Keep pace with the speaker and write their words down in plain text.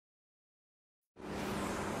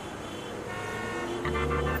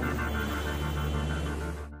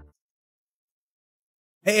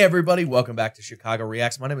Hey everybody, welcome back to Chicago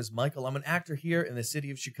Reacts. My name is Michael. I'm an actor here in the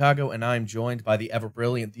city of Chicago, and I'm joined by the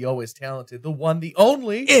ever-brilliant, the always talented, the one, the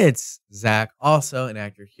only... It's Zach, also an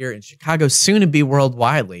actor here in Chicago, soon to be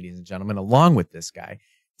worldwide, ladies and gentlemen, along with this guy.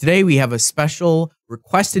 Today we have a special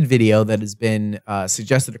requested video that has been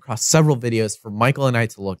suggested across several videos for Michael and I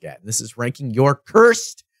to look at. And this is ranking your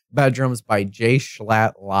cursed bedrooms by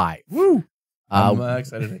jschlattLIVE. Woo! I'm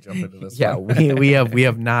excited to jump into this. Yeah, one. we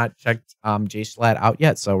have not checked jschlatt out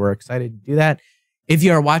yet, so we're excited to do that. If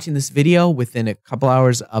you are watching this video within a couple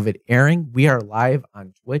hours of it airing, we are live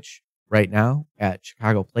on Twitch right now at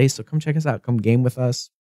Chicago Place. So come check us out. Come game with us.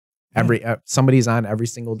 Somebody's on every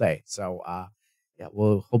single day. So yeah,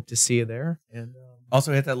 we'll hope to see you there. And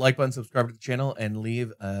also hit that like button, subscribe to the channel, and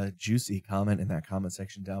leave a juicy comment in that comment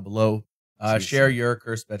section down below. Share your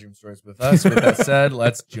cursed bedroom stories with us. With that said,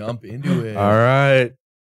 let's jump into it. All right.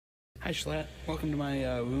 Hi, Schlatt. Welcome to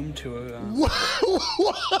my room tour.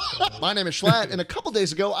 My name is Schlatt, and a couple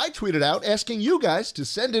days ago, I tweeted out asking you guys to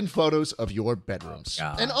send in photos of your bedrooms.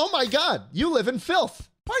 And oh my God, you live in filth.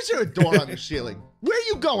 Why is there a door on the ceiling? Where are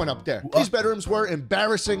you going up there? These bedrooms were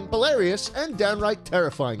embarrassing, hilarious, and downright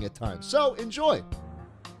terrifying at times. So enjoy.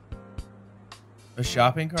 A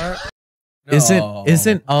shopping cart? No.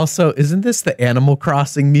 Isn't this the Animal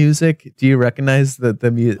Crossing music? Do you recognize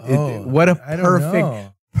the music? What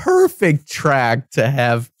a perfect track to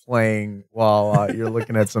have playing while you're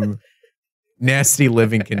looking at some nasty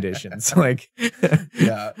living conditions. Like,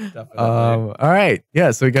 yeah, definitely. All right, yeah.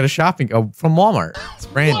 So we got a shopping from Walmart. It's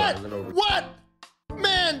Brandon. What?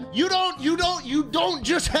 Man, you don't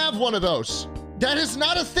just have one of those. That is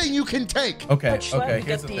not a thing you can take. Okay.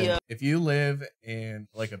 Here's the thing. If you live in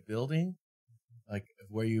like a building, like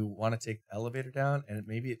where you want to take the elevator down, and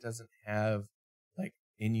maybe it doesn't have like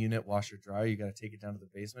in-unit washer dryer, you got to take it down to the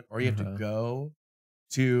basement, or you have to go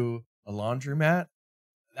to a laundromat.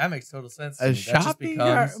 That makes total sense. To me.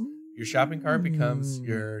 Your shopping cart becomes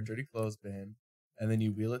your dirty clothes bin, and then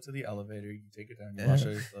you wheel it to the elevator. You take it down, you wash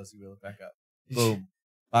all your clothes, you wheel it back up. Boom,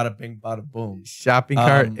 bada bing, bada boom. Shopping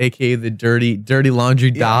cart, aka the dirty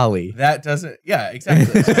laundry dolly. That doesn't. Yeah,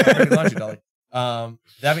 exactly. It's just a dirty laundry dolly.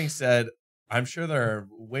 That being said, I'm sure there are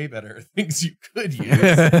way better things you could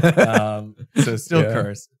use. So still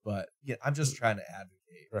cursed, but yeah, I'm just trying to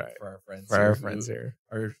advocate for our friends. For our friends here.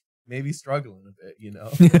 Are maybe struggling a bit, you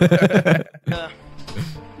know.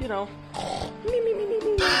 You know.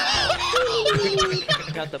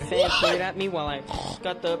 Got the fan pointed at me while I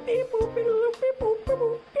got the beep boop beep boop beep boop.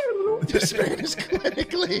 This man is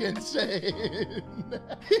clinically insane.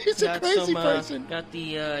 He's a crazy person. Got the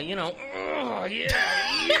you know, you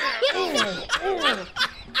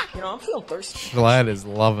know, I'm feeling thirsty. Schlatt is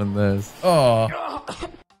loving this. Oh.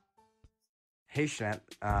 Hey, Schlatt.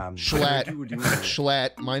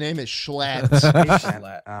 Schlatt. My name is Schlatt. Hey,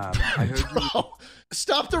 Schlatt. I heard you. Bro,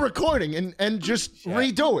 stop the recording and just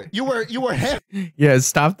redo it. You were half. Yeah,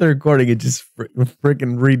 stop the recording and just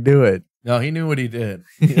freaking redo it. No, he knew what he did.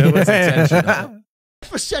 It was intentional.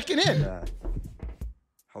 A second in.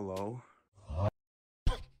 Hello.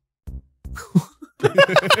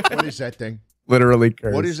 What is that thing? Literally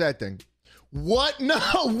cursed. What is that thing? What? No.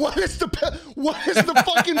 What is the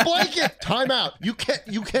fucking blanket? Time out. You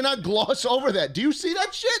cannot gloss over that. Do you see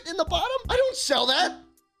that shit in the bottom? I don't sell that.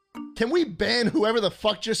 Can we ban whoever the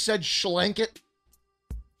fuck just said schlanket?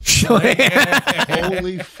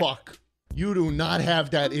 Holy fuck. You do not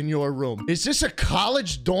have that in your room. Is this a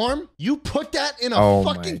college dorm? You put that in a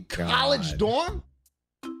fucking college dorm?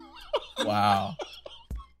 Wow.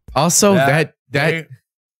 Also, wow.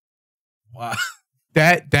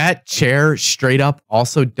 That chair straight up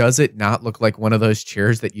also does it not look like one of those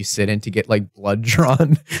chairs that you sit in to get like blood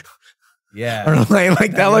drawn? Yeah. Or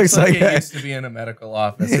like that looks like it used to be in a medical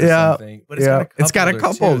office or something. But it's got a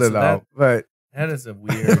couple to though. But that is a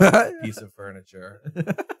weird piece of furniture.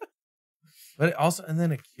 But it also, and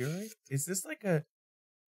then a Keurig? Is this like a...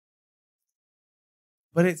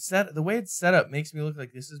 But the way it's set up makes me look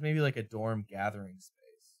like this is maybe like a dorm gathering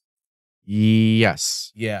space.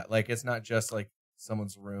 Yes. Yeah, like it's not just like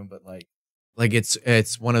someone's room, but like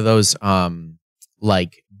it's one of those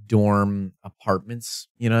like dorm apartments,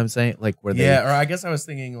 you know what I'm saying? Like where they... Yeah, or I guess I was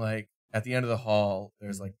thinking like at the end of the hall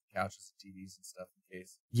there's like couches and TVs and stuff in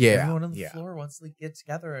case everyone on the floor wants to like, get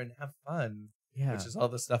together and have fun. Yeah. Which is all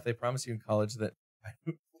the stuff they promise you in college that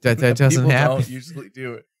doesn't happen. Don't usually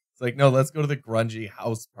do it. It's like, no, let's go to the grungy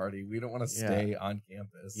house party. We don't want to stay on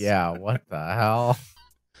campus. Yeah, what the hell?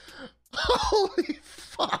 Holy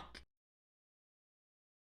fuck.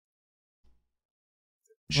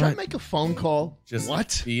 Should I make a phone call? Just what?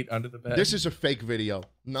 Feet under the bed. This is a fake video.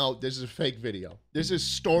 No, this is a fake video. This is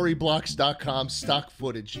storyblocks.com stock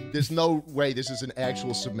footage. There's no way this is an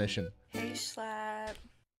actual submission. Hey, Schlatt.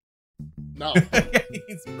 No.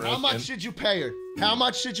 He's How much did you pay her? How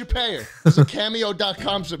much did you pay her? It's a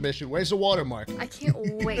cameo.com submission. Where's the watermark? I can't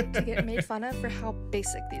wait to get made fun of for how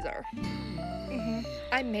basic these are.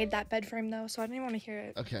 I made that bed frame though, so I didn't even want to hear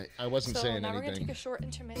it. Okay, I wasn't saying anything. So now we're gonna take a short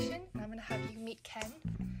intermission, and I'm gonna have you meet Ken.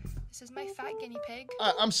 This is my fat guinea pig.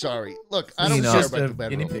 I'm sorry. Look, I don't It's care just about a the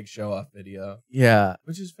bedroom. guinea pig show off video, Yeah.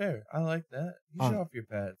 which is fair. I like that. You show off your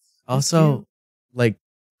pets. Also, like,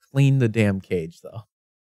 clean the damn cage though.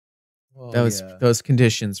 Well, Those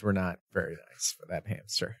conditions were not very nice for that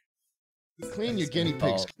hamster. Clean your guinea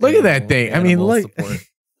pigs. Look at that thing. I mean, look at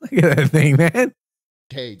that thing, man.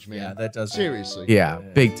 Cage, man. Yeah, that does. Seriously. Yeah,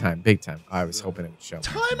 big time, big time. I was hoping it would show.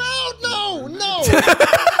 Time out! No, no.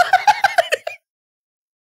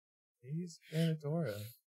 He's Pandora.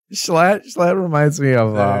 Schlatt reminds me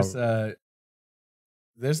of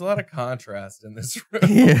there's a lot of contrast in this room.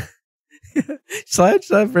 Yeah.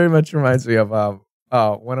 Schlatt very much reminds me of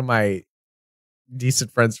one of my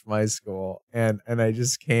decent friends from high school, and I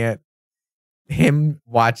just can't. Him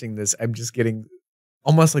watching this, I'm just getting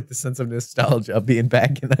almost like the sense of nostalgia of being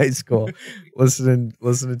back in high school, listening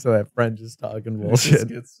to that friend just talking bullshit.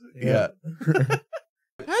 Yeah.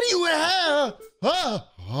 How do you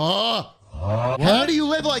how do you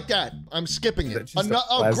live like that? I'm skipping it.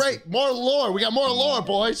 Oh, great. More lore. We got more lore,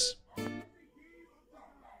 boys.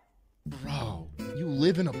 Bro, you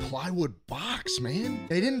live in a plywood box, man.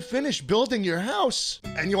 They didn't finish building your house.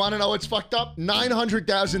 And you want to know what's fucked up?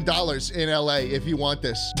 $900,000 in LA if you want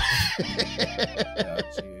this. Yeah,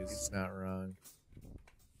 jeez, it's not wrong.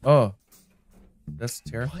 Oh, that's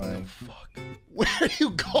terrifying. What the fuck? Where are you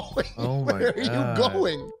going? Oh my Where are you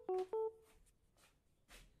going?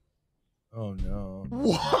 Oh no.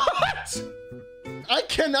 What? I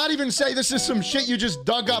cannot even say this is some shit you just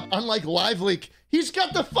dug up, unlike LiveLeak. He's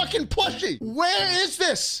got the fucking plushie. Where is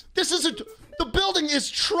this? The building is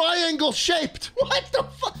triangle shaped. What the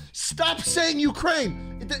fuck? Stop saying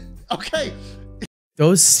Ukraine. Okay.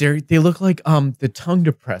 They look like the tongue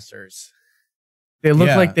depressors. They look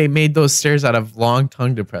like they made those stairs out of long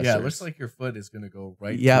tongue depressors. Yeah, it looks like your foot is gonna go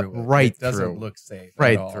right through it. Right It doesn't through. look safe.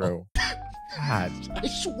 Right at all. through. God. I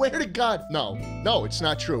swear to God. No, it's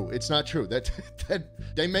not true. It's not true. That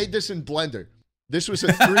they made this in Blender. This was a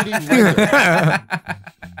 3D render.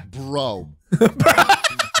 Bro.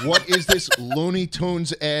 What is this Looney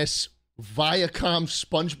Tunes ass Viacom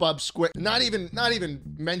SpongeBob Square? Not even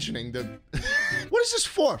mentioning the what is this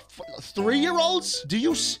for? 3-year-olds? Do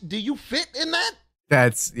you fit in that?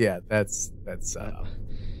 That's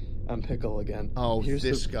I'm Pickle again. Oh, Here's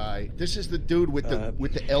this the- guy. This is the dude with the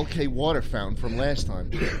LK water fountain from last time.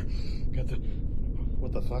 Got the.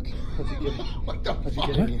 What the fuck? How'd you get? What the How'd you fuck?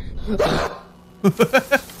 get in here?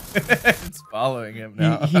 It's following him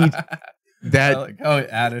now. that I like how it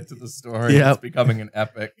added to the story. Yep. It's becoming an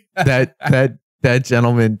epic. that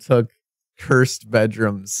gentleman took cursed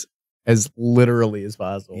bedrooms as literally as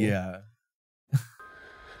possible. Yeah.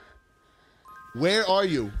 Where are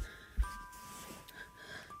you?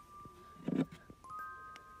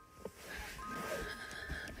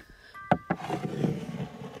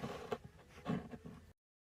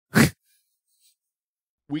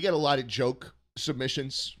 We get a lot of joke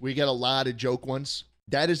submissions. We get a lot of joke ones.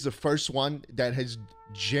 That is the first one that has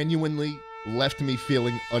genuinely left me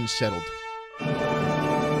feeling unsettled. Yeah.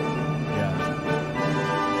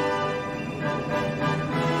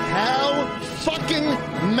 How fucking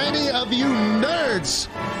many of you nerds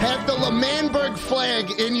have the L'Manberg flag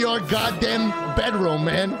in your goddamn bedroom,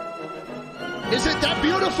 man? Is it that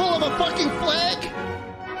beautiful of a fucking flag?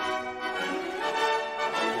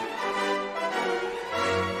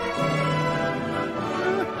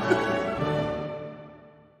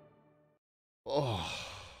 Oh.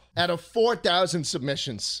 Out of 4,000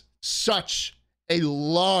 submissions, such a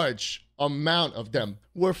large amount of them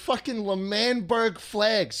were fucking L'Manberg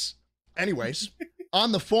flags. Anyways,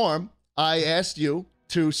 on the forum, I asked you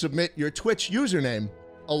to submit your Twitch username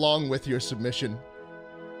along with your submission.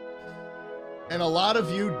 And a lot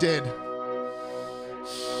of you did.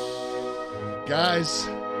 Guys,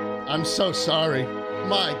 I'm so sorry.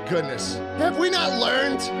 My goodness. Have we not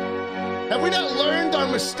learned? Have we not learned our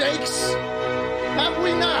mistakes? Have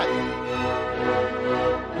we not?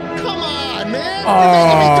 Come on, man. You're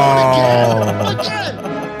making me do it again.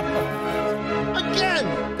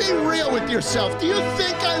 Again. Be real with yourself. Do you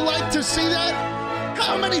think I like to see that?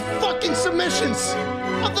 How many fucking submissions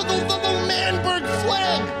of the L'Manberg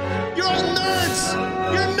flag? You're all nerds.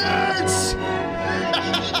 You're nerds.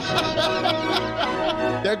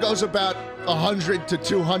 there goes about 100 to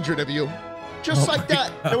 200 of you. Just like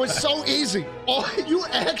that. God. It was so easy. Oh, you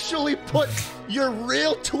actually put your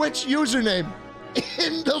real Twitch username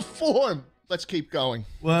in the form. Let's keep going.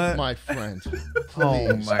 What? My friend.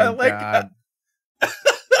 Oh my God. I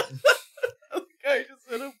just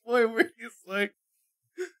hit a point where he's like,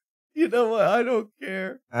 you know what? I don't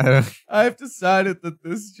care. I've decided that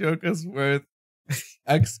this joke is worth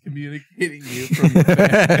excommunicating you from your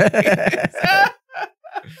family.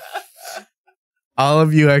 All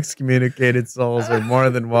of you excommunicated souls are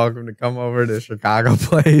more than welcome to come over to Chicago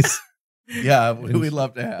Place. Yeah, we'd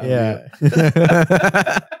love to have you.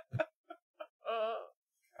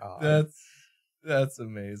 That's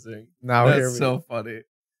amazing. Now that's so funny.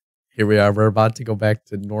 Here we are. We're about to go back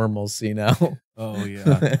to normalcy now. Oh,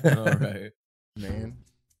 yeah. All right. Man.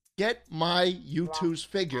 Get my U2's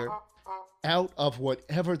figure out of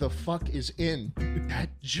whatever the fuck is in that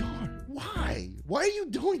jar. Why? Why are you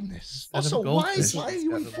doing this? Also, why are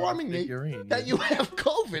you informing me that you have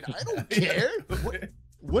COVID? I don't care.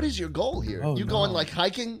 What is your goal here? You going like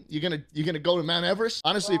hiking? You're gonna go to Mount Everest?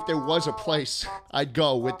 Honestly, if there was a place I'd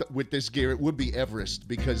go with this gear, it would be Everest,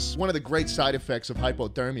 because one of the great side effects of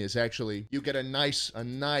hypothermia is actually you get a nice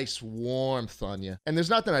warmth on you. And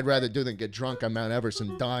there's nothing I'd rather do than get drunk on Mount Everest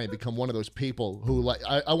and die and become one of those people who like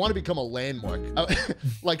I want to become a landmark.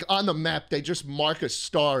 Like on the map, they just mark a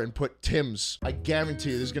star and put Tim's. I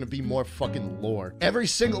guarantee you, there's gonna be more fucking lore. Every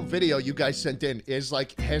single video you guys sent in is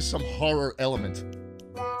like has some horror element.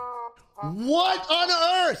 What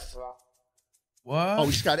on earth? What? Oh,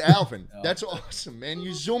 he's got Alvin. That's awesome, man.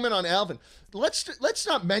 You zoom in on Alvin. Let's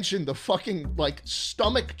not mention the fucking like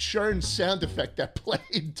stomach churn sound effect that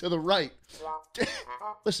played to the right.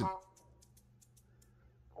 Listen.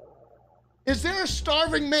 Is there a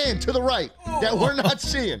starving man to the right that we're not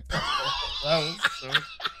seeing? That was so...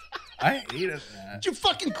 I hated that. Did you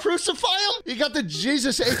fucking crucify him? You got the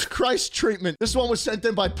Jesus H. Christ treatment. This one was sent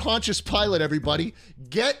in by Pontius Pilate, everybody.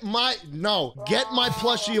 Get my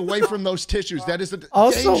plushie away from those tissues. That is a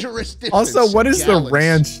dangerous distance. Also, what is the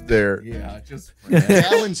ranch there? Yeah, just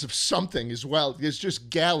gallons of something as well. There's just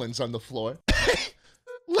gallons on the floor.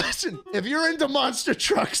 Listen, if you're into monster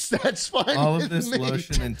trucks, that's fine. All of this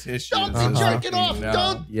lotion and tissue. Don't be jerking off.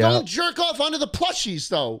 Don't jerk off onto the plushies,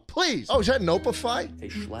 though. Please. Oh, is that an Opify? Hey,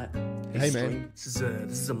 Schlatt. Hey, man. This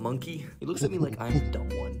is a monkey. He looks at me like I'm the dumb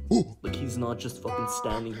one. Ooh. Like he's not just fucking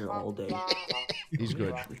standing here all day. He's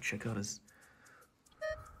good. Check out his...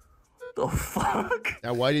 The fuck?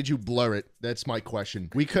 Now, why did you blur it? That's my question.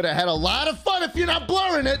 We could have had a lot of fun if you're not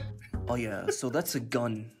blurring it. Oh, yeah. So that's a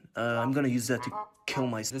gun. I'm gonna use that to kill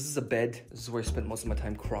myself. This is a bed. This is where I spent most of my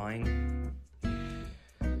time crying.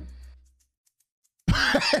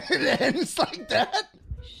 It ends like that?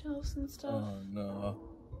 Shelves and stuff. Oh, no.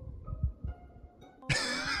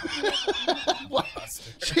 What?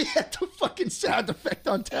 She had the fucking sound effect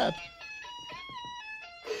on tab.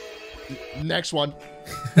 Next one.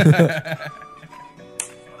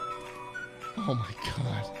 Oh my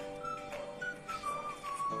god.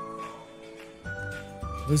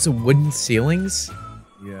 Those are wooden ceilings?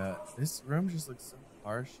 Yeah, this room just looks so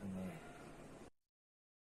harsh and like...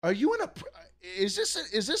 Are you in a... Is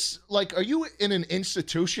this like, are you in an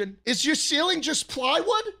institution? Is your ceiling just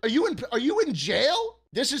plywood? Are you in jail?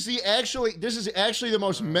 This is actually the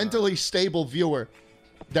most mentally stable viewer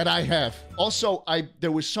that I have. Also,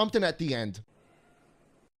 there was something at the end.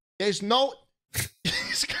 There's no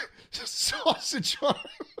sausage arm.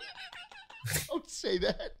 Don't say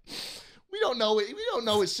that. We don't know it. We don't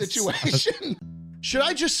know his situation. Should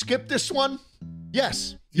I just skip this one?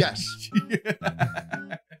 Yes. Yes.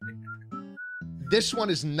 This one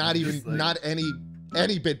is not even not any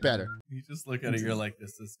bit better. You just look at it, you're like,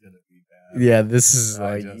 this is gonna be bad. Yeah, this is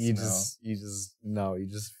like you just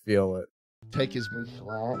feel it. Take his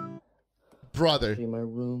brother. See my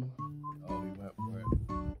room. Oh, he went for it.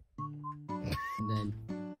 And then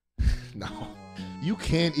no. You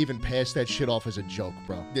can't even pass that shit off as a joke,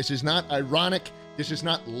 bro. This is not ironic. This is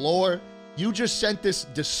not lore. You just sent this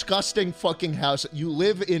disgusting fucking house. You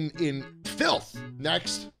live in filth.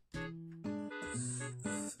 Next.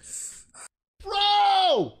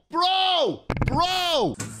 Bro! Bro!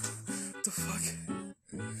 Bro! The fuck?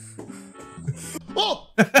 Oh!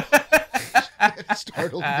 That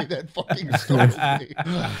startled me. That fucking startled me.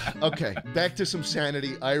 Okay, back to some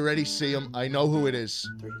sanity. I already see him. I know who it is.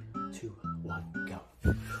 3, 2, 1, go.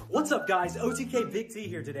 What's up, guys? OTK Big T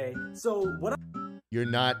here today. So, what You're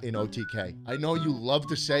not in OTK. I know you love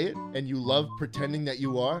to say it, and you love pretending that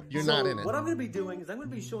you are. You're not in it. What I'm going to be doing is I'm going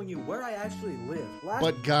to be showing you where I actually live.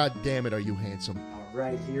 But god damn it, are you handsome. All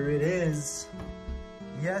right, here it is.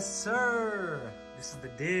 Yes, sir. This is the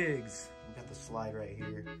digs. We got the slide right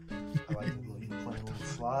here. I like the little, playing a little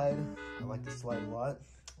slide. I like the slide a lot.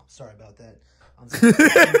 Sorry about that.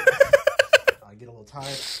 I get a little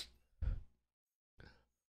tired.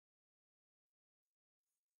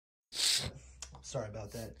 Sorry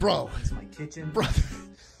about that. Bro. This is my kitchen. Bro.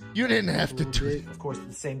 You didn't have to do it. Of course,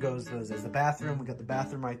 the same goes as the bathroom. We got the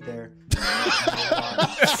bathroom right there.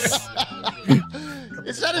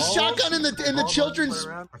 Is that a shotgun in the children's?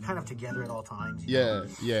 Are kind of together at all times. Yeah,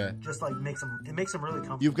 yeah. Just like makes them really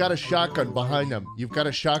comfortable. You've got a shotgun behind them. You've got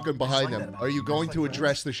a shotgun behind them. Are you going to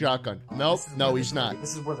address the shotgun? Nope. No, he's not.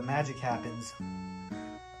 This is where the magic happens.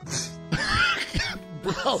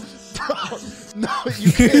 Bro, no,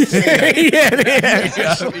 you can't say that. You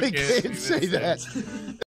actually can't say that.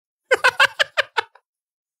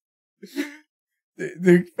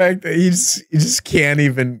 The fact that he just can't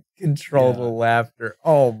even control the laughter.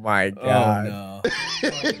 Oh my god.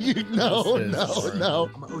 Oh, no.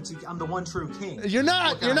 I'm the one true king. You're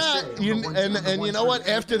not. And you know what?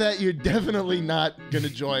 After that, you're definitely not gonna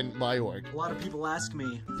join my org. A lot of people ask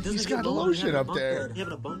me, he's got lotion up there. You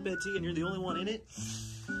having a bunk bed tea and you're the only one in it?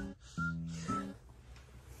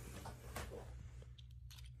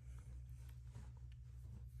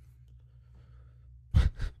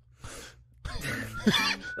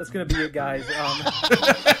 That's gonna be it, guys.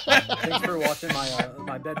 Thanks for watching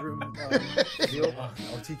my bedroom video.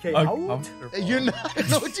 OTK out. You're not.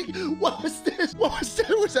 OTK. What was this? What was that?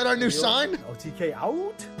 Was that our new sign? OTK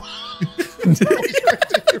out.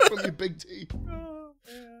 From your big T.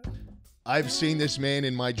 I've seen this man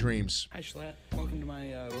in my dreams. Hi, Schlatt. Welcome to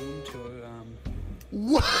my room to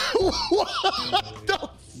What the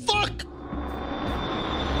fuck?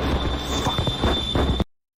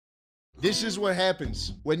 This is what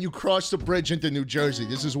happens when you cross the bridge into New Jersey.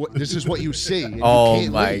 This is what you see. And oh you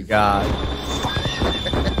can't my leave. god.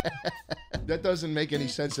 That doesn't make any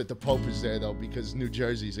sense that the Pope is there though, because New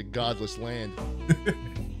Jersey's a godless land.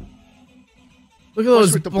 Look at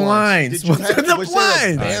those blinds. Was What's with the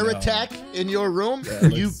blinds? there a bear attack in your room?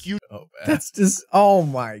 Yeah, that's just, oh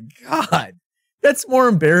my god. That's more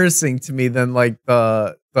embarrassing to me than like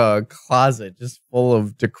the closet just full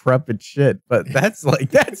of decrepit shit. But that's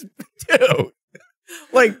dude.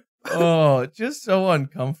 Like, oh, just so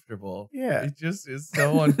uncomfortable. Yeah. It just is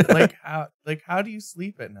so how do you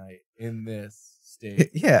sleep at night in this state?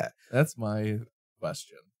 Yeah. That's my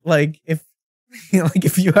question. Like if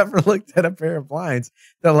you ever looked at a pair of blinds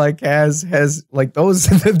that like has like those,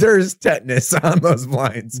 there's tetanus on those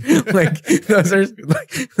blinds. Like those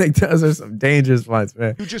are some dangerous blinds,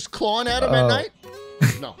 man. You just clawing at him at night?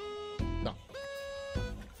 No.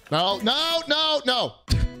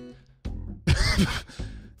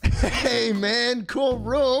 Hey man, cool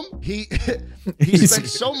room. He spent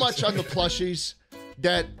so much on the plushies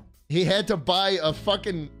that he had to buy a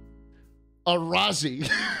Rozzy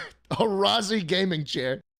gaming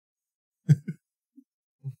chair.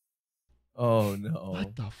 Oh no.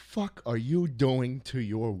 What the fuck are you doing to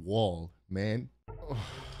your wall, man? Oh,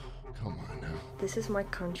 come on now. This is my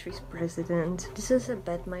country's president. This is a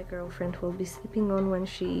bed my girlfriend will be sleeping on when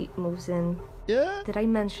she moves in. Yeah? Did I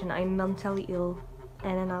mention I'm mentally ill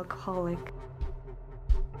and an alcoholic?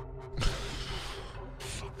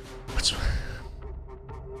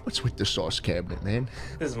 What's with the sauce cabinet, man?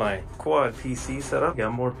 This is my quad PC setup.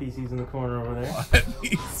 Got more PCs in the corner over there.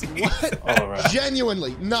 What? All around.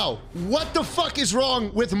 Genuinely, no. What the fuck is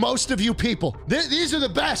wrong with most of you people? These are the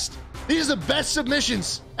best. These are the best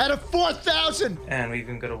submissions out of 4,000. And we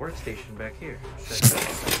even got a workstation back here.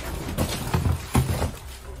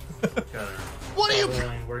 What are you?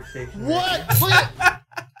 Workstation what?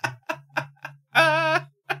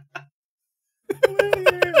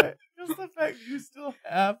 Just the fact you still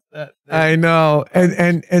have that thing. I know,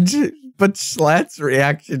 but Schlatt's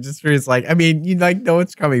reaction just feels like, I mean, you like know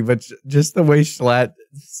it's coming, but just the way Schlatt,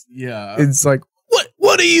 it's like,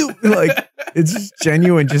 what are you like? It's just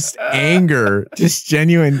genuine, just anger,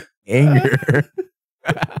 genuine anger.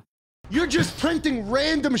 You're just printing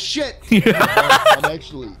random shit. I'm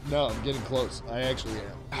getting close. I actually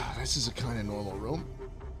am. This is a kind of normal room.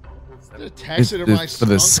 The taxidermized for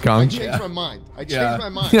the skunk. I changed my mind. I changed my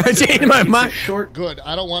mind. I changed my mind. Good.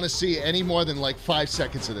 I don't want to see any more than like 5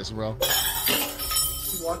 seconds of this, bro.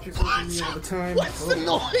 Watching something all the time. What's the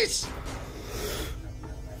noise?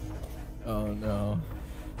 Oh no.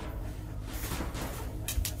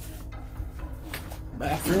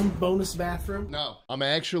 Bathroom, bonus bathroom. No, I'm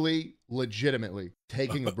actually legitimately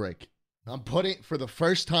taking a break. I'm putting, for the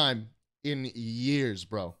first time in years,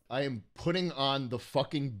 bro, I am putting on the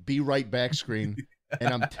fucking Be Right Back screen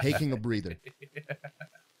and I'm taking a breather.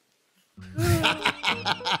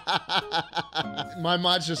 My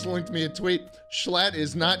mod just linked me a tweet. Schlatt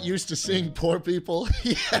is not used to seeing poor people.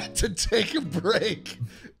 He had to take a break.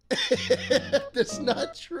 That's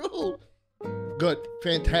not true. Good.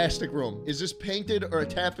 Fantastic room. Is this painted or a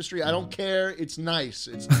tapestry? I don't care. It's nice.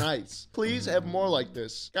 It's nice. Please have more like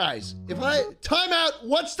this. Guys, time out.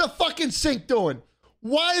 What's the fucking sink doing?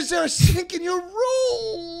 Why is there a sink in your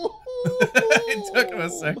room? It took him a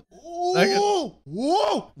second.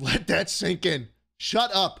 Whoa! Let that sink in. Shut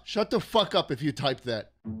up. Shut the fuck up if you typed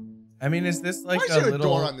that. I mean, is this like Why is a there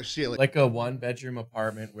little door on the ceiling? like a 1-bedroom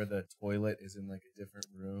apartment where the toilet is in like a different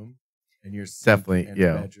room and your sink Definitely, and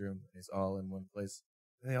yeah. bedroom is all in one place?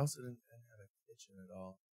 They also didn't have a kitchen at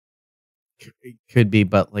all. It could be,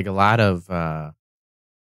 but like a lot of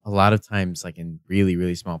times, like in really,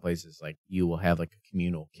 really small places, like you will have like a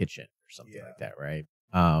communal kitchen or something like that, right?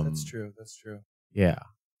 That's true. That's true. Yeah.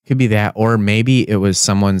 Could be that. Or maybe it was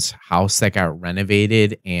someone's house that got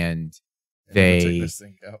renovated and took they the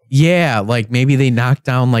sink out. Yeah, like maybe they knocked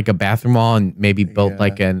down like a bathroom wall and maybe built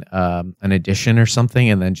like an addition or something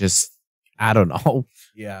and then just I don't know.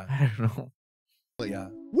 Yeah. I don't know. Yeah.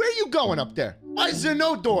 Where are you going up there? Why is there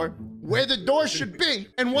no door where the door should be?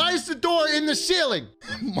 And why is the door in the ceiling?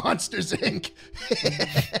 Monsters, Inc.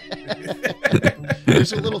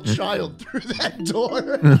 There's a little child through that door.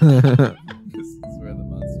 This is where the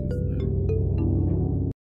monsters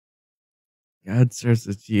live. God starts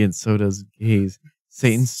with G and so does gays.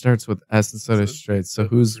 Satan starts with S and so does straight. So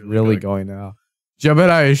who's really going now?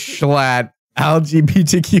 Jebediah Schlatt,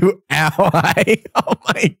 LGBTQ ally. Oh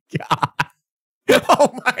my god. Oh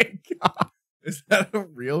my god. Is that a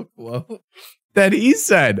real quote? That he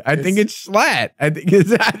said. I think it's Schlatt. I think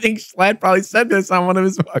Schlatt probably said this on one of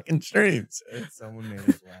his fucking streams. Someone made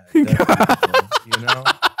it Schlatt. That's beautiful, you know?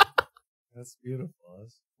 That's beautiful.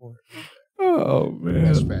 That's important. Oh man.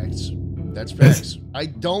 That's facts. That's facts. I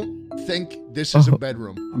don't think this is a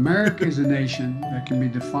bedroom. America is a nation that can be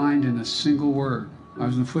defined in a single word. I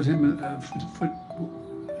was in the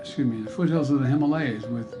foothills of the Himalayas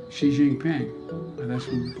with Xi Jinping. That's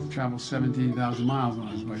when we traveled 17,000 miles when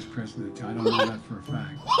I was vice president. I don't know that for a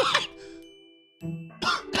fact. What?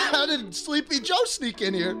 How did Sleepy Joe sneak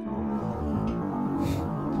in here?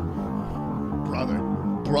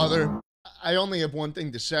 Brother, I only have one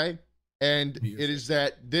thing to say, and it is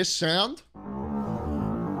that this sound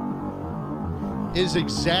is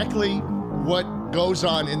exactly what goes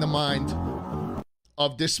on in the mind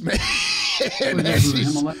of this man. And over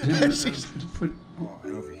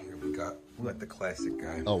here we got the classic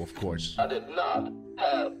guy. Oh, of course. I did not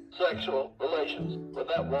have sexual relations with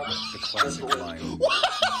that woman. The classic line. What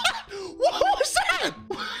was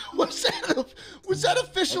that? Was that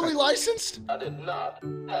officially licensed? I did not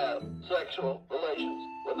have sexual relations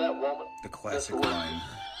with that woman. The classic line.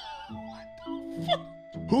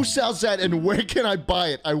 Who sells that and where can I buy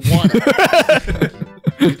it? I want it.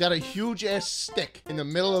 You got a huge ass stick in the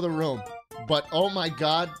middle of the room. But oh my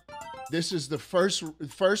god, this is the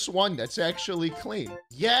first one that's actually clean.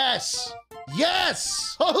 Yes!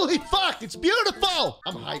 Yes! Holy fuck, it's beautiful!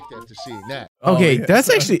 I'm hyped after seeing that. Okay, yeah. that's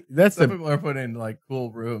actually Some people are putting in like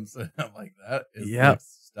cool rooms and I'm like, that is like,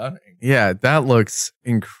 stunning. Yeah, that looks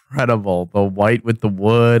incredible. The white with the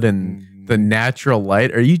wood and the natural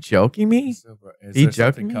light. Are you joking me? Is there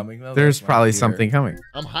something coming though? There's That's probably not here. something coming.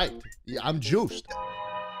 I'm hyped. Yeah, I'm juiced.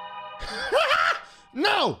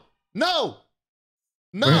 No!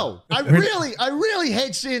 I really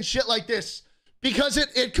hate seeing shit like this because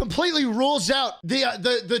it completely rules out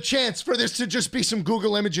the chance for this to just be some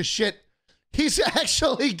Google Images shit. He's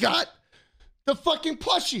actually got the fucking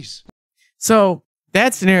plushies. So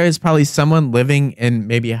that scenario is probably someone living in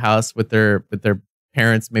maybe a house with their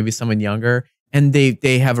parents, maybe someone younger, and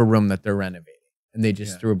they have a room that they're renovating and they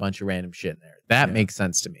just threw a bunch of random shit in there. That makes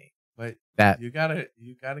sense to me. But that you gotta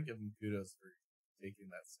give them kudos for taking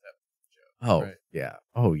that step. Joe, Oh right? yeah.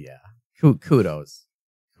 Oh yeah. Kudos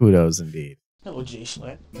indeed. Hello,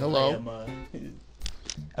 jschlatt. Hello. I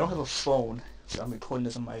don't have a phone, so I'm recording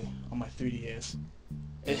this on my 3DS.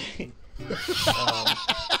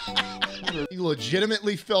 You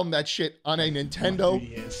legitimately filmed that shit on a Nintendo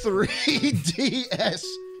 3DS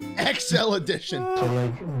XL edition. So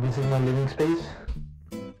like, this is my living space.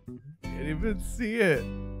 Can't even see it.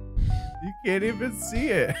 You can't even see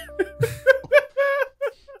it.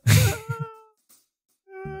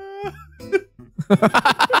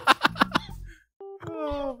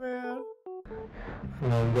 Oh man. You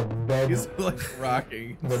know, you got the bed. He's like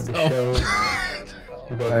rocking. You got the show.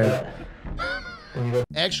 You got that. And you got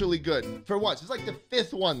Actually good. For once. It's like the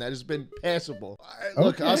 5th one that has been passable.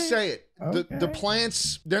 Look, I'll say it. The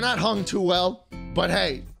plants, they're not hung too well, but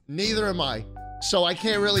hey, neither am I. so I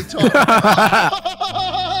can't really talk.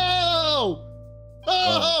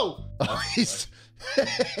 Oh, he's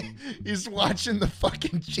watching the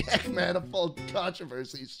fucking Jack Manifold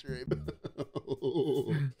controversy stream.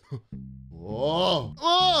 Whoa.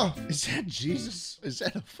 Oh, is that Jesus? Is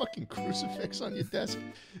that a fucking crucifix on your desk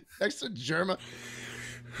next to Germa?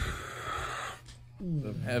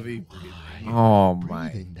 The heavy. Oh my.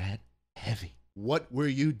 Breathing that heavy. What were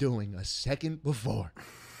you doing a second before?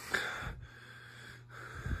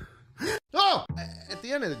 Oh, at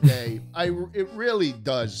the end of the day, it really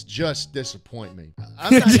does just disappoint me.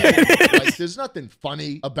 I'm not like, there's nothing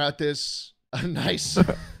funny about this. A nice.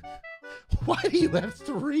 Why do you have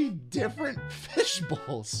 3 different fish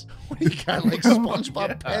bowls? What do you got, like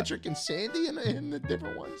SpongeBob, Patrick, and Sandy in the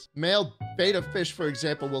different ones? Male beta fish, for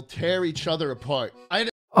example, will tear each other apart.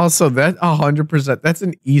 Also, that 100%, that's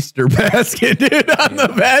an Easter basket, dude, on the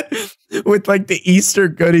bed with like the Easter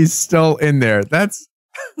goodies still in there. That's.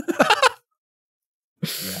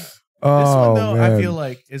 This one, though, man. I feel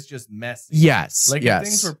like it's just messy. Yes. Like, yes. if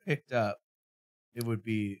things were picked up, it would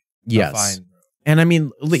be yes. a fine room. And I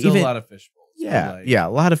mean, Still even a lot of fish bowls. Yeah, Like, yeah, a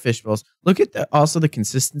lot of fish bowls. Look at also the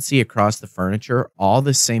consistency across the furniture, all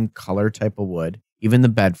the same color type of wood, even the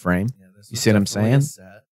bed frame. Yeah, you see what I'm saying?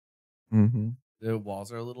 Mm-hmm. The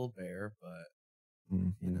walls are a little bare, but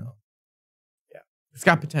you know, yeah, it's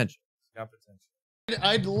got potential. It's got potential.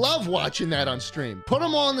 I'd love watching that on stream. Put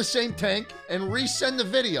them all in the same tank and resend the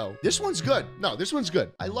video. This one's good. No, this one's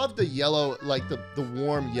good. I love the yellow, like the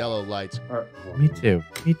warm yellow lights. All right, Me too.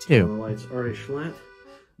 Me too. the lights. All right, Schlatt.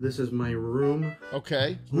 This is my room.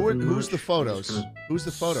 Okay. Who's the photos? Who's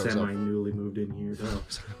the photos? Semi-newly moved in here. So,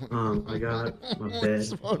 I got my bed.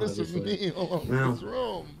 Where's the photos of obviously. me alone in Now, this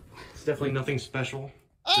room? it's definitely nothing special.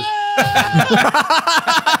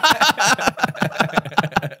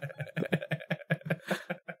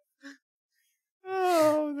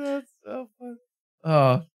 Oh, that's so fun.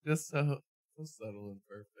 Oh, just so subtle and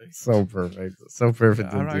perfect. So perfect. So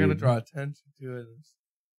perfect. I'm not gonna indeed. draw attention to it. It's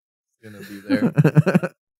gonna be there.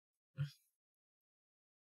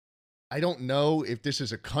 I don't know if this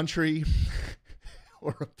is a country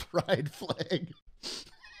or a pride flag.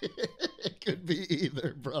 It could be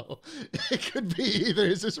either, bro. It could be either.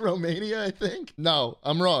 Is this Romania, I think? No,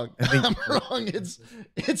 I'm wrong. I'm wrong. It's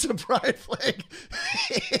a pride flag.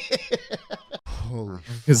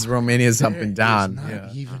 Because Romania's up and down.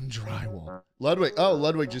 Not even drywall. Ludwig. Oh,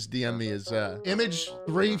 Ludwig just DM'd me his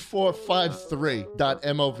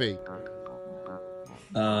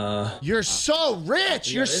image3453.mov. You're so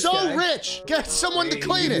rich. You're so rich. Get someone to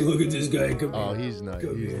clean it. Look at this guy. Oh, he's nice.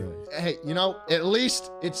 He's nice. Hey, you know, at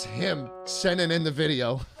least it's him sending in the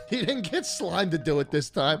video. He didn't get Slime to do it this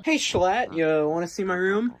time. Hey Schlatt, you want to see my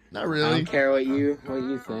room? Not really. I don't care what you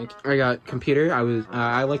think. I got computer.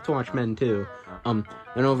 I like to watch men too. And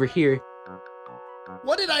over here.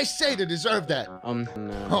 What did I say to deserve that? There's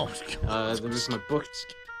my book.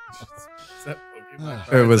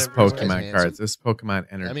 It was Pokemon cards. It was Pokemon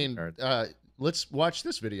energy cards. Let's watch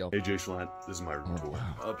this video. Hey Jay Schlatt, this is my room tour.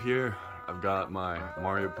 Up here, I've got my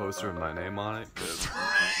Mario poster and my name on it.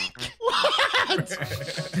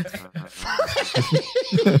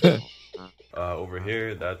 Over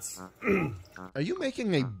here, that's. Are you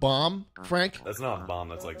making a bomb, Frank? That's not a bomb.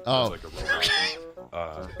 That's like a robot.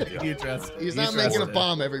 Yeah. He's not making a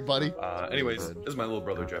bomb, everybody. Anyways, this is my little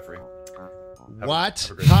brother Jeffrey.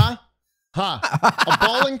 What? Huh? A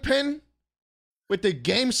bowling pin with the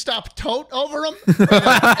GameStop tote over him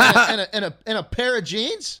and a pair of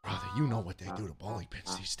jeans? Brother, you know what they do to bowling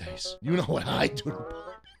pins these days. You know what I do to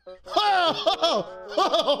bowling pins. Oh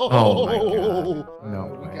my god. No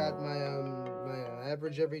way. We got my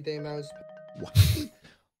average everyday mouse. Why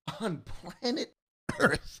on planet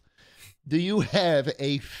Earth do you have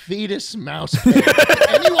a fetus mouse pad?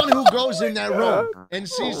 Anyone who goes in that room and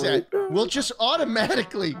sees that will just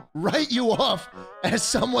automatically write you off as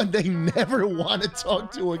someone they never want to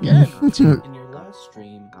talk to again. In your last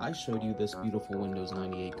stream, I showed you this beautiful Windows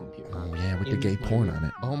 98 computer. Oh yeah, with the gay porn on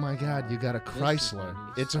it. Oh my god, you got a Chrysler.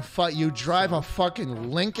 It's a you drive a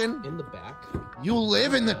fucking Lincoln? In the back. You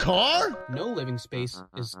live in the car? No living space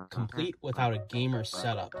is complete without a gamer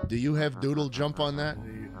setup. Do you have Doodle jump on that?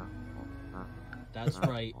 That's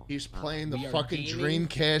right. He's playing the We are fucking gaming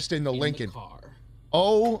Dreamcast in the Lincoln. car.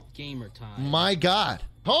 Oh Gamer time. my god.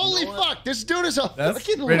 Holy fuck, this dude is a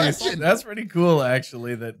fucking legend. That's pretty cool,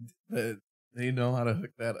 actually, that they know how to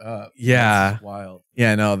hook that up. Yeah. That's wild.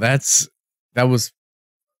 Yeah, no, that was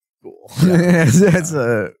cool. That's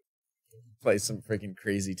play some freaking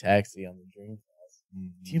Crazy Taxi on the Dreamcast.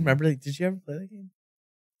 Do you remember? Did you ever play that game?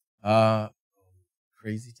 Uh,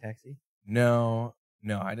 Crazy Taxi? No,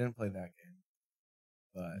 I didn't play that game.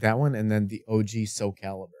 But That one, and then the OG Soul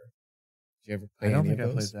Calibur. Did you ever play I don't any think of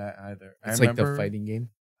I played those? that either. It's I like the remember fighting game.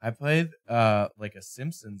 I played like a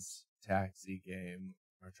Simpsons taxi game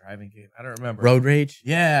or driving game. I don't remember. Road Rage?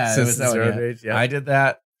 Yeah, it was that Simpsons one, Road yeah. Rage, yeah. I did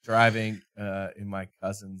that driving in my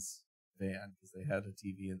cousin's van because they had a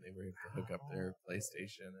TV and they were able to hook up their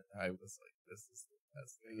PlayStation, and I was like, "This is the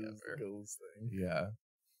best thing ever." The coolest thing. Yeah,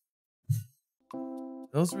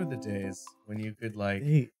 those were the days when you could like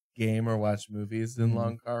game or watch movies in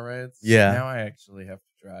long car rides. Yeah. Now I actually have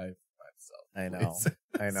to drive myself. I know. places.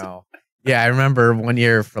 I know. Yeah, I remember one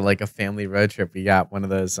year for like a family road trip, we got one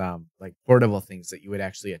of those like portable things that you would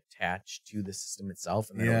actually attach to the system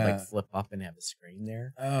itself, and then it would Yeah. like flip up and have a screen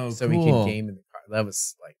there. Oh, so we cool. could game in the car. That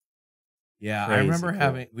was like, Yeah, I crazy remember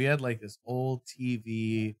cool. we had like this old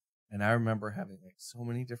TV, and I remember having like so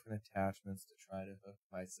many different attachments to try to hook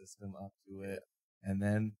my system up to it, and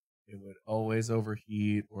then it would always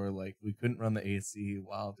overheat, or like we couldn't run the AC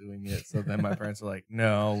while doing it. So then my parents were like,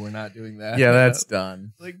 "No, we're not doing that." Yeah, that's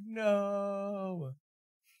done. Like, no.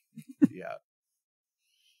 Yeah.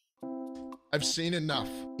 I've seen enough.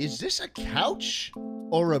 Is this a couch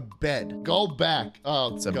or a bed? Go back.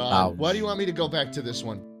 Oh, It's a God. couch. Why do you want me to go back to this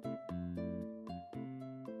one?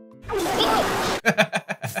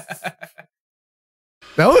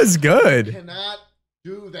 that was good. Cannot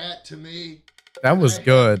do that to me. That was I have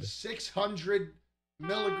good. 600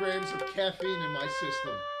 milligrams of caffeine in my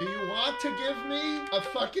system. Do you want to give me a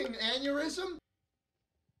fucking aneurysm?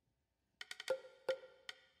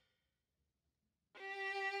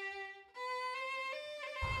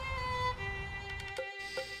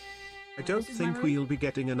 I don't think we'll be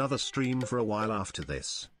getting another stream for a while after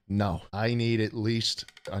this. No, I need at least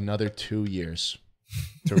another 2 years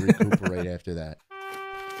to recuperate after that.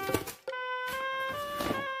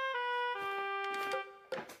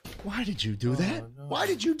 Why did you do that? no. Why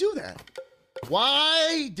did you do that?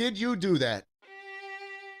 Why did you do that?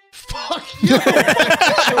 Fuck you!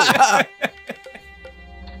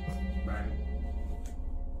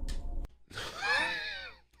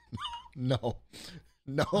 No.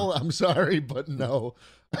 No, I'm sorry, but no.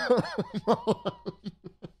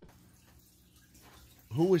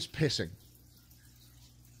 Who is pissing?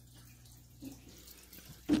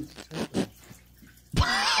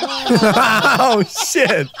 Oh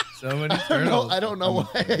shit! So many I don't know why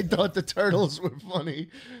I thought the turtles were funny.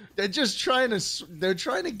 They're just trying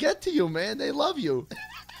to get to you, man. They love you.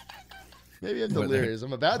 Maybe I'm delirious.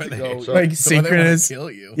 I'm about to go. Like synchronous. Kill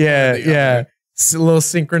you. Yeah, yeah. A little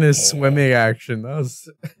synchronous swimming action. That was.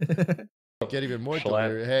 Get even more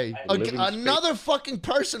delirious. Hey, another fucking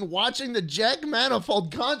person watching the Jack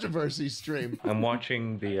Manifold controversy stream. I'm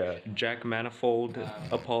watching the Jack Manifold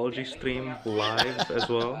apology stream live as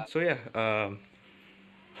well. So yeah,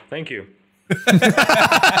 thank you.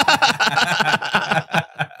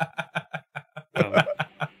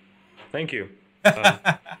 Thank you.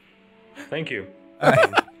 Thank you.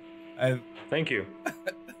 Thank you.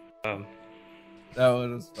 That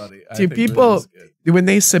one was funny. Do people, when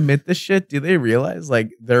they submit this shit, do they realize like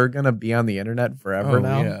they're gonna be on the internet forever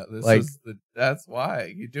now? Yeah, like, that's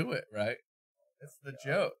why you do it, right? It's the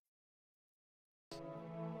joke.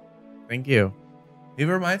 Thank you. He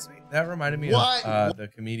reminds me. That reminded me What? of the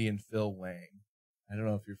comedian Phil Wang. I don't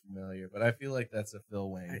know if you're familiar, but I feel like that's a Phil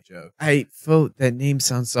Wang joke. Phil, that name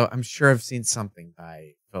sounds so. I'm sure I've seen something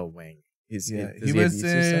by Phil Wang. He does he was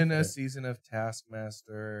have YouTube in a stuff? season of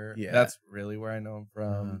Taskmaster. Yeah. That's really where I know him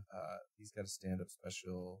from. He's got a stand-up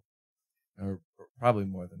special, or probably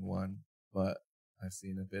more than one, but I've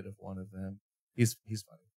seen a bit of one of them. He's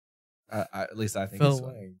funny. At least I think Phil he's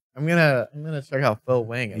funny. Wang. I'm gonna check out Phil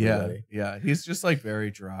Wang. Everybody. Yeah. He's just like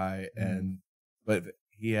very dry, but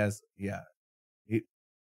he has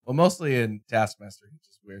well, mostly in Taskmaster, he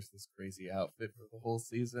just wears this crazy outfit for the whole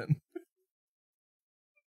season.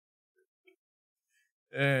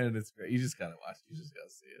 And it's great. You just gotta watch it. You just gotta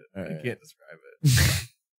see it. All right. You can't describe it.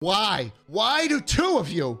 Why? Why do two of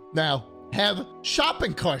you now have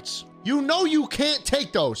shopping carts? You know you can't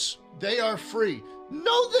take those. They are free.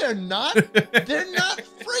 No, they're not. They're not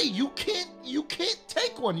free. You can't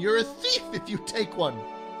take one. You're a thief if you take one.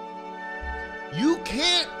 You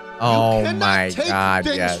can't. Oh you cannot my take God,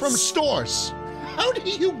 things yes. from stores. How do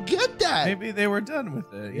you get that? Maybe they were done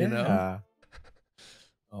with it, you know?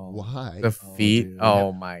 Oh, why? The feet. dude.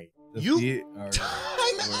 Oh my. The You feet are time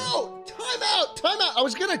out. I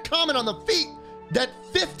was gonna comment on the feet that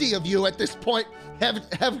 50 of you at this point have.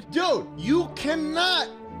 Dude, you cannot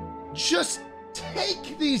just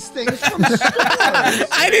take these things from stores.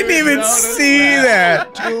 I didn't even see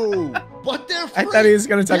that. Dude, but they're free. I thought he was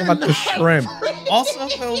gonna talk They're about the not shrimp. free. Also,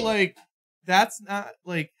 though, like, that's not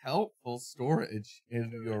like helpful storage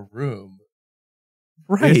in your room.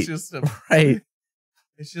 Right. It's just right.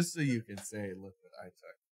 It's just so you can say, look what I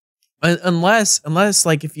took. Unless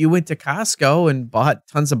like if you went to Costco and bought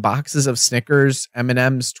tons of boxes of Snickers,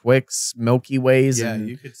 M&Ms, Twix, Milky Ways, Yeah, and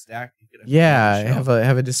you could stack. You could have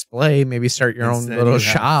a display. Maybe start your own little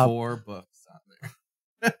shop. 4 books on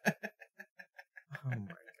there. Oh my god!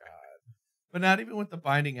 But not even with the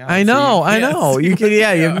binding out. I know. You could.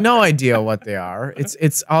 Yeah, you Yeah. have no idea what they are.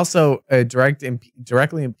 It's also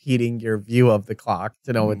directly impeding your view of the clock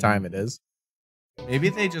to know what time it is. Maybe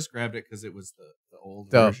they just grabbed it because it was the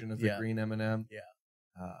old The- version of the yeah. green M&M. Yeah.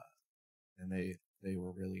 And they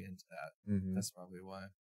were really into that. Mhm. That's probably why.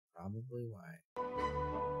 Probably why.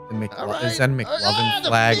 All right. Is that a McLovin the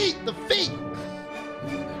flag? feet, the feet.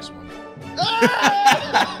 Next one.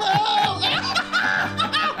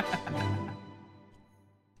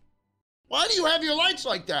 Why do you have your lights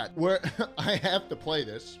like that? Where I have to play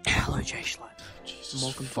this. Hello, jschlattLIVE. Jesus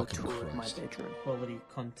Welcome to a fucking tour of my Christ. bedroom. Quality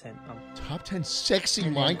content. Top 10 sexy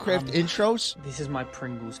And then, Minecraft intros? This is my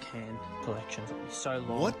Pringles can collection. It's so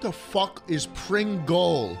long. What the fuck is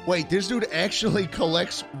Pringle? Wait, this dude actually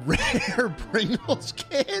collects rare Pringles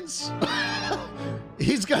cans?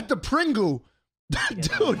 He's got the Pringle.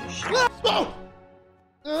 Dude.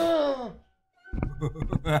 Oh!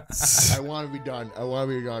 I want to be done.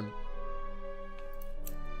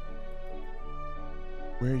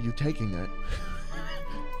 Where are you taking that?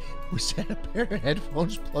 Was that a pair of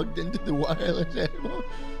headphones plugged into the wireless headphone?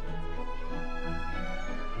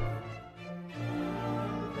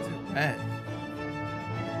 It's a pet.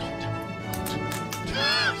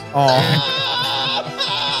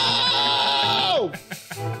 Oh!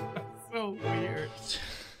 So weird.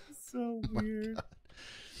 So weird.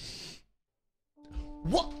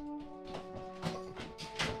 What?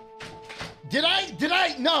 Did I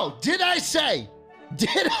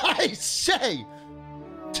say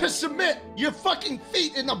to submit your fucking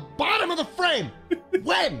feet in the bottom of the frame?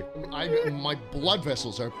 When? My blood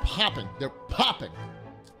vessels are popping. They're popping.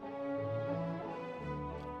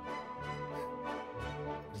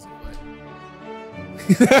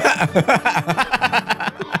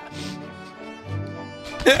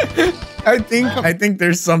 I think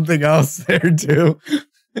there's something else there too.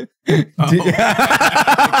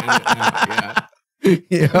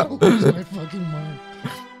 Yeah. Lose my fucking mind.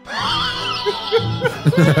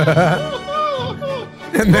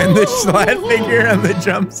 And then the Schlatt figure on the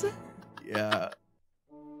jumps. Yeah.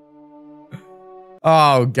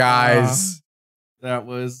 Oh, guys. That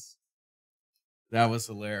was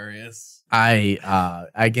hilarious.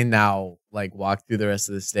 I can now like walk through the rest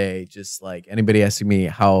of this day just like anybody asking me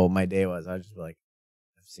how my day was, I just be like,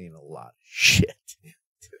 I've seen a lot of shit today.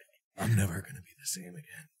 I'm never gonna be the same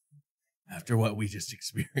again after what we just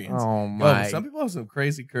experienced. Oh my! Some people have some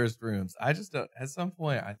crazy cursed rooms. I just don't. At some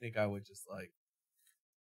point, I think I would just like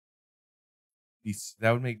be.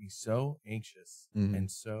 That would make me so anxious and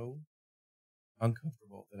so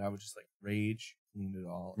uncomfortable that I would just like rage clean it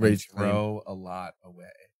all, Rage and throw a lot away.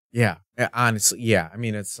 Yeah, honestly, yeah. I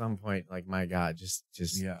mean, at some point, like, my God, just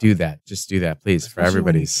do that. Just do that, please, Especially for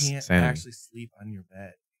everybody's when you can't sanity. actually sleep on your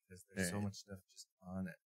bed because there's so much stuff just on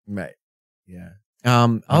it. Right. Yeah.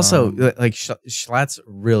 Also, like, Schlatt's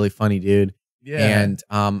really funny, dude. Yeah. And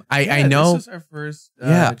I know this is our first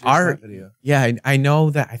our video. Yeah, I know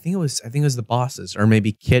that. I think it was the bosses, or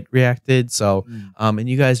maybe Kit reacted. So and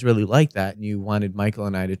you guys really liked that, and you wanted Michael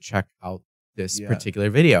and I to check out this particular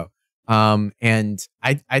video. And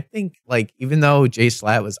I think, like, even though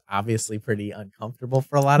jschlatt was obviously pretty uncomfortable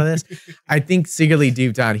for a lot of this, I think secretly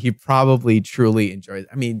deep down he probably truly enjoyed it.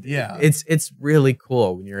 I mean, it's really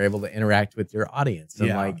cool when you're able to interact with your audience, and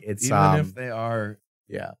like it's even if they are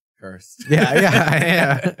cursed.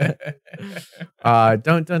 Yeah.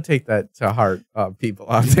 Don't take that to heart,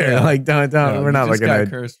 people out there. Like don't. No, we're not just looking got at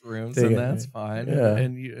cursed rooms, and that's fine. Yeah.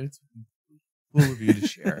 And it's cool of you to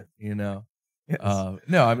share. You know. Yes.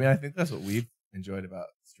 No, I mean, I think that's what we've enjoyed about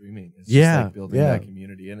streaming. Is just like building that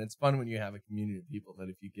community, and it's fun when you have a community of people that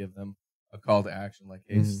if you give them a call to action, like,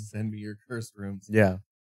 "Hey, send me your cursed rooms," they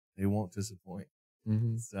won't disappoint.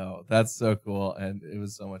 So that's so cool, and it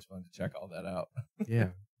was so much fun to check all that out.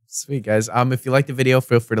 Yeah. Sweet, guys. If you liked the video,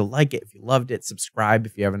 feel free to like it. If you loved it, subscribe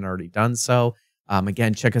if you haven't already done so.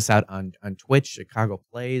 Again, check us out on Twitch, Chicago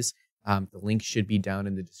Plays. The link should be down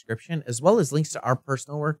in the description, as well as links to our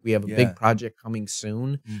personal work. We have a big project coming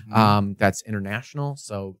soon that's international,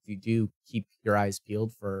 so you do keep your eyes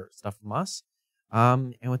peeled for stuff from us.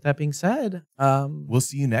 And with that being said, we'll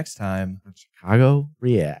see you next time on Chicago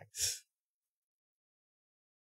Reacts.